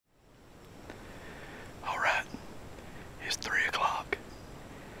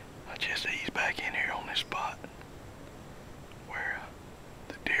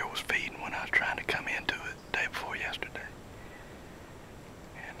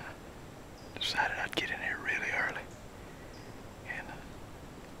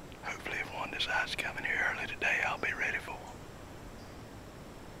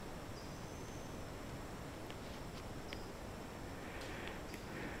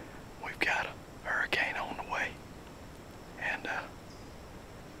got a hurricane on the way, and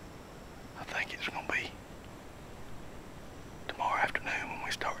I think it's gonna be tomorrow afternoon when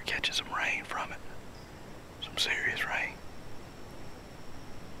we start catching some rain from it, some serious rain.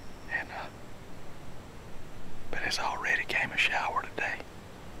 And but it's already came a shower today,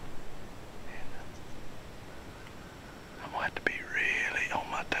 and I'm gonna have to be really on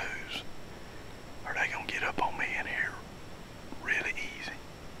my toes, or they gonna get up on me in here really easy,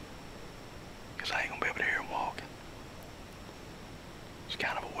 because I ain't gonna be able to hear them walking. It's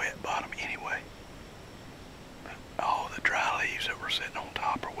kind of a wet bottom anyway, but all the dry leaves that were sitting on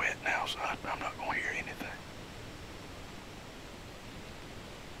top are wet now, so I'm not gonna hear anything.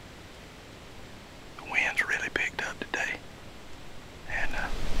 The wind's really picked up today, and I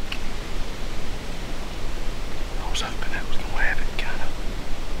was hoping it was gonna have it kind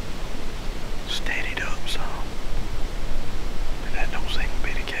of steadied up some, but that don't seem to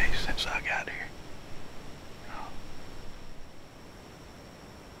be the case since I got here.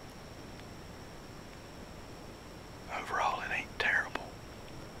 Overall, it ain't terrible,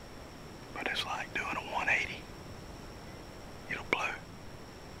 but it's like doing a 180. It'll blow.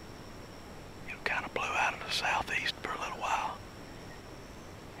 It'll kind of blow out of the southeast for a little while,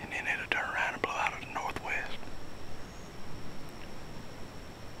 and then it'll turn around and blow out of the northwest.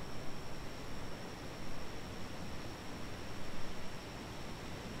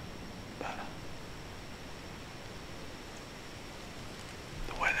 But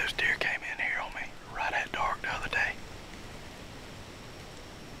the way those deer came in here on me right at dark the other day,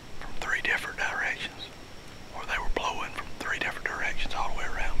 from 3 different directions, or they were blowing from 3 different directions all the way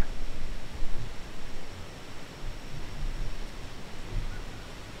around me.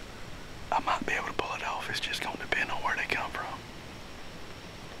 I might be able to pull it off. It's just going to depend on where they come from.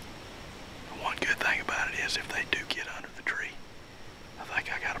 The one good thing about it is if they do get under the tree, I think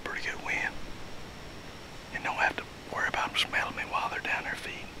I got a pretty good wind, and don't have to worry about them smelling me while they're down there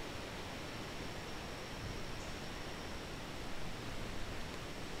feeding.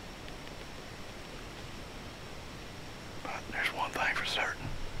 But there's one thing for certain.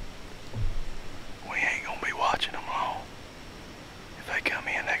 We ain't gonna be watching them long. If they come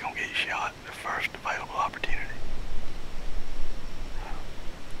in, they're gonna get shot the first available opportunity.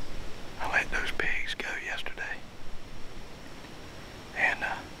 I let those pigs go yesterday, and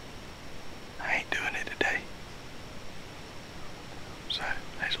I ain't doing it today. So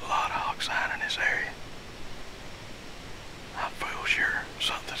there's a lot of hog sign in this area. I feel sure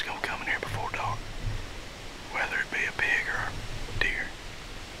something's gonna come in here before dark, whether it be a pig or a deer.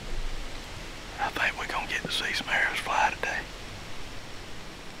 I think we're gonna get to see some arrows fly today.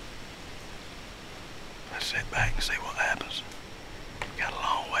 Let's sit back and see what happens. Got a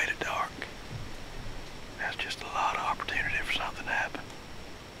long way to dark. That's just a lot of opportunity for something to happen.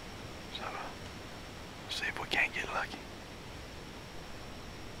 So, see if we can't get lucky.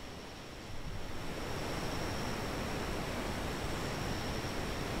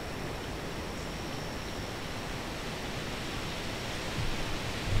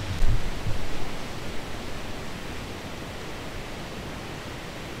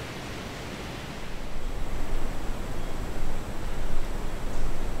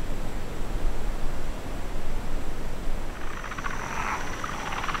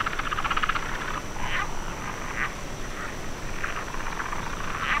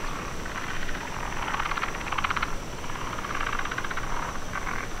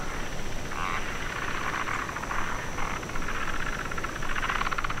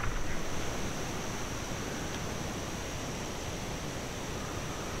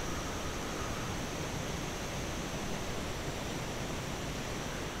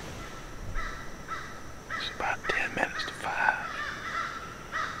 It's about 10 minutes to 5.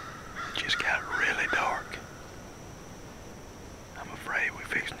 It just got really dark. I'm afraid we're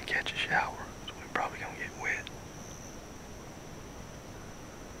fixing to catch a shower, so we're probably gonna get wet.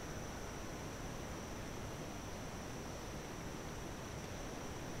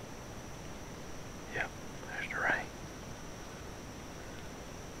 Yep, there's the rain.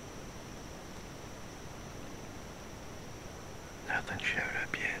 Nothing showed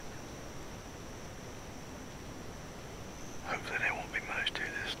up yet. Hopefully there won't be much to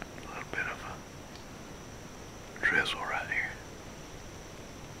this little bit of a drizzle right here.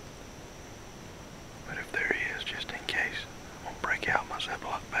 But if there is, just in case, I'm gonna break out my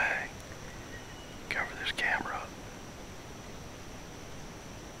Ziploc bag, cover this camera up.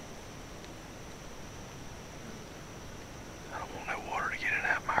 I don't want no water to get in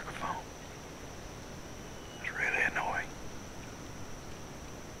that microphone. It's really annoying.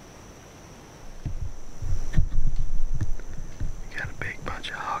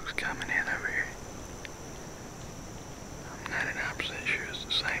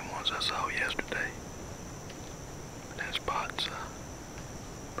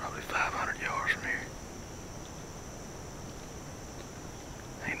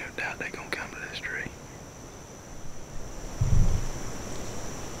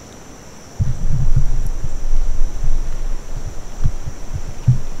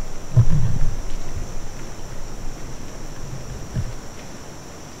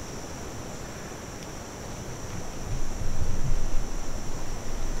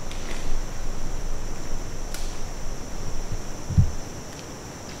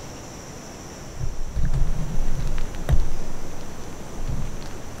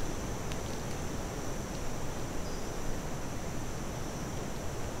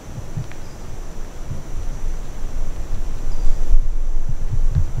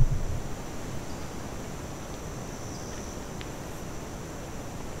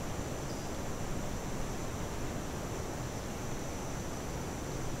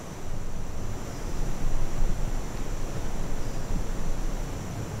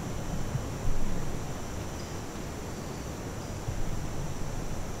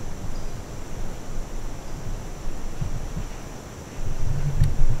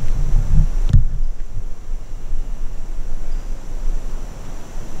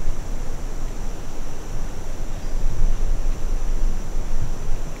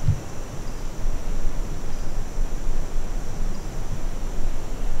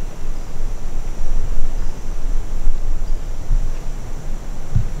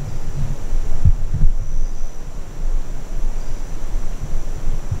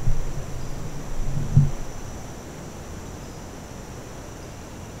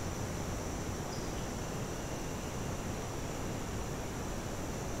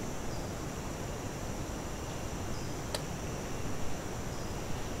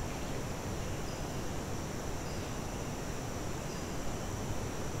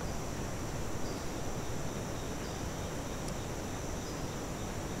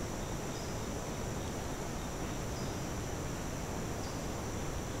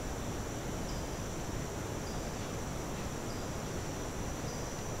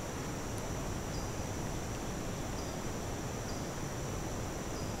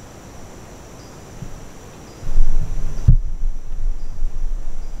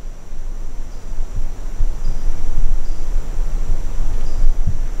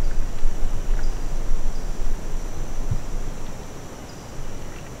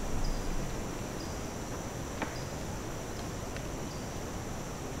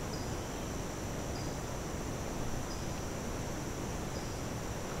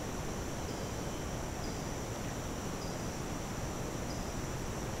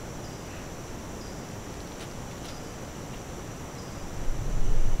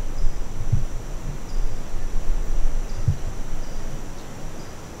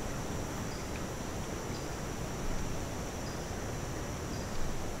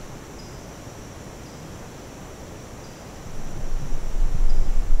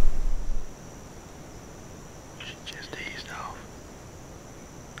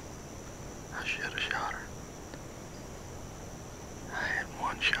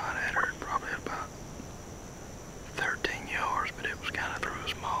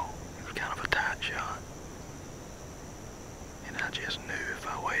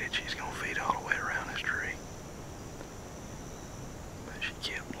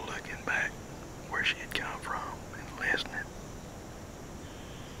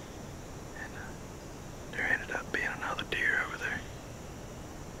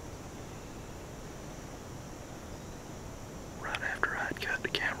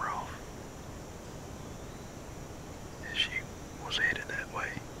 way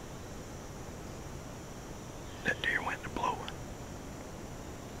that deer went to blowing.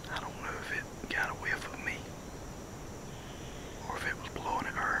 I don't know if it got a whiff of me or if it was blowing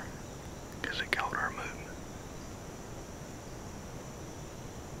at her, because it caught her movement.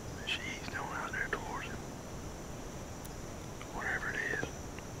 She eased on out there towards him. Whatever it is.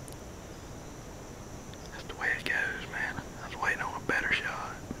 That's the way it goes, man. I was waiting on a better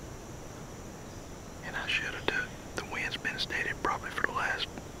shot. And I should have took. The wind's been steady probably for the last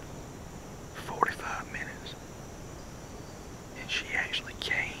 45 minutes. And she actually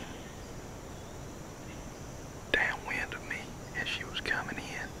came downwind of me as she was coming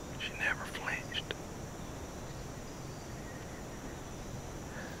in. She never flinched.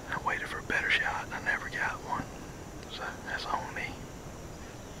 I waited for a better shot and I never got one. So that's on me.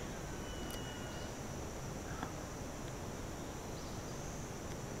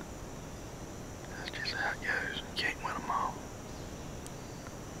 That's just how it goes. You can't win them all.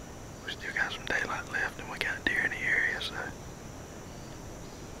 We still got some daylight left and we got deer in the area, so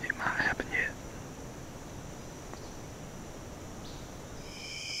it might happen yet.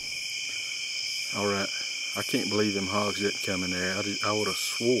 Alright, I can't believe them hogs didn't come in there. I would have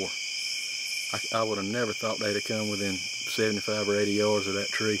swore. I would have never thought they'd have come within 75 or 80 yards of that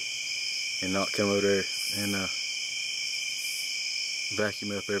tree and not come over there and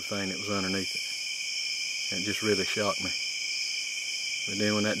vacuum up everything that was underneath it. It just really shocked me. But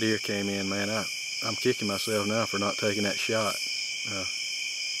then when that deer came in, man, I'm kicking myself now for not taking that shot.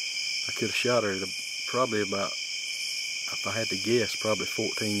 I could have shot her at probably about, if I had to guess, probably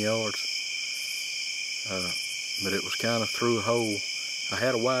 14 yards. But it was kind of through a hole. I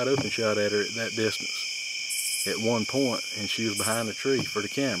had a wide open shot at her at that distance at one point, and she was behind the tree for the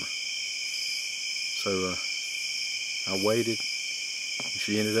camera. So I waited, and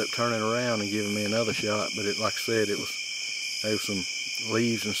she ended up turning around and giving me another shot. But like I said, there was some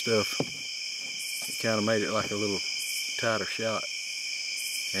leaves and stuff. It kind of made it like a little tighter shot.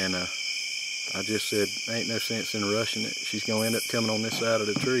 And I just said, ain't no sense in rushing it. She's gonna end up coming on this side of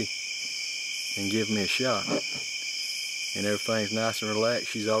the tree and give me a shot. And everything's nice and relaxed.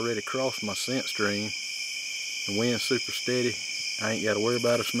 She's already crossed my scent stream. The wind's super steady. I ain't got to worry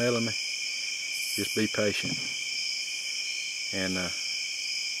about her smelling me. Just be patient. And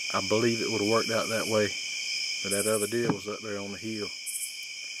I believe it would have worked out that way. But that other deer was up there on the hill.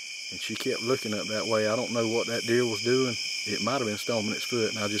 And she kept looking up that way. I don't know what that deer was doing. It might have been stomping its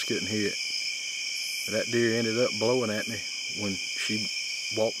foot and I just couldn't hear it. But that deer ended up blowing at me when she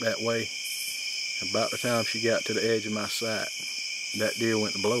walked that way. About the time she got to the edge of my sight, that deer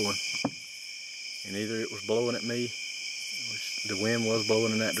went to blowing. And either it was blowing at me, which the wind was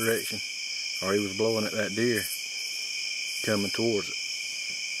blowing in that direction, or he was blowing at that deer coming towards it.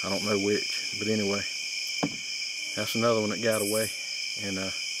 I don't know which, but anyway, that's another one that got away. And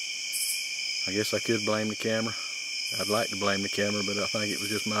I guess I could blame the camera. I'd like to blame the camera, but I think it was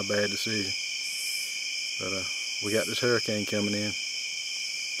just my bad decision. But we got this hurricane coming in.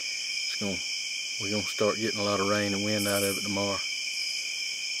 We're going to start getting a lot of rain and wind out of it tomorrow.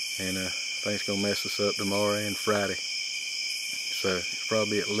 And I think it's going to mess us up tomorrow and Friday. So it's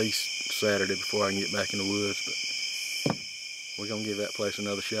probably at least Saturday before I can get back in the woods. But we're going to give that place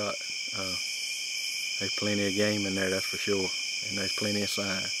another shot. There's plenty of game in there, that's for sure. And there's plenty of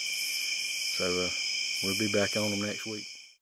sign. So we'll be back on them next week.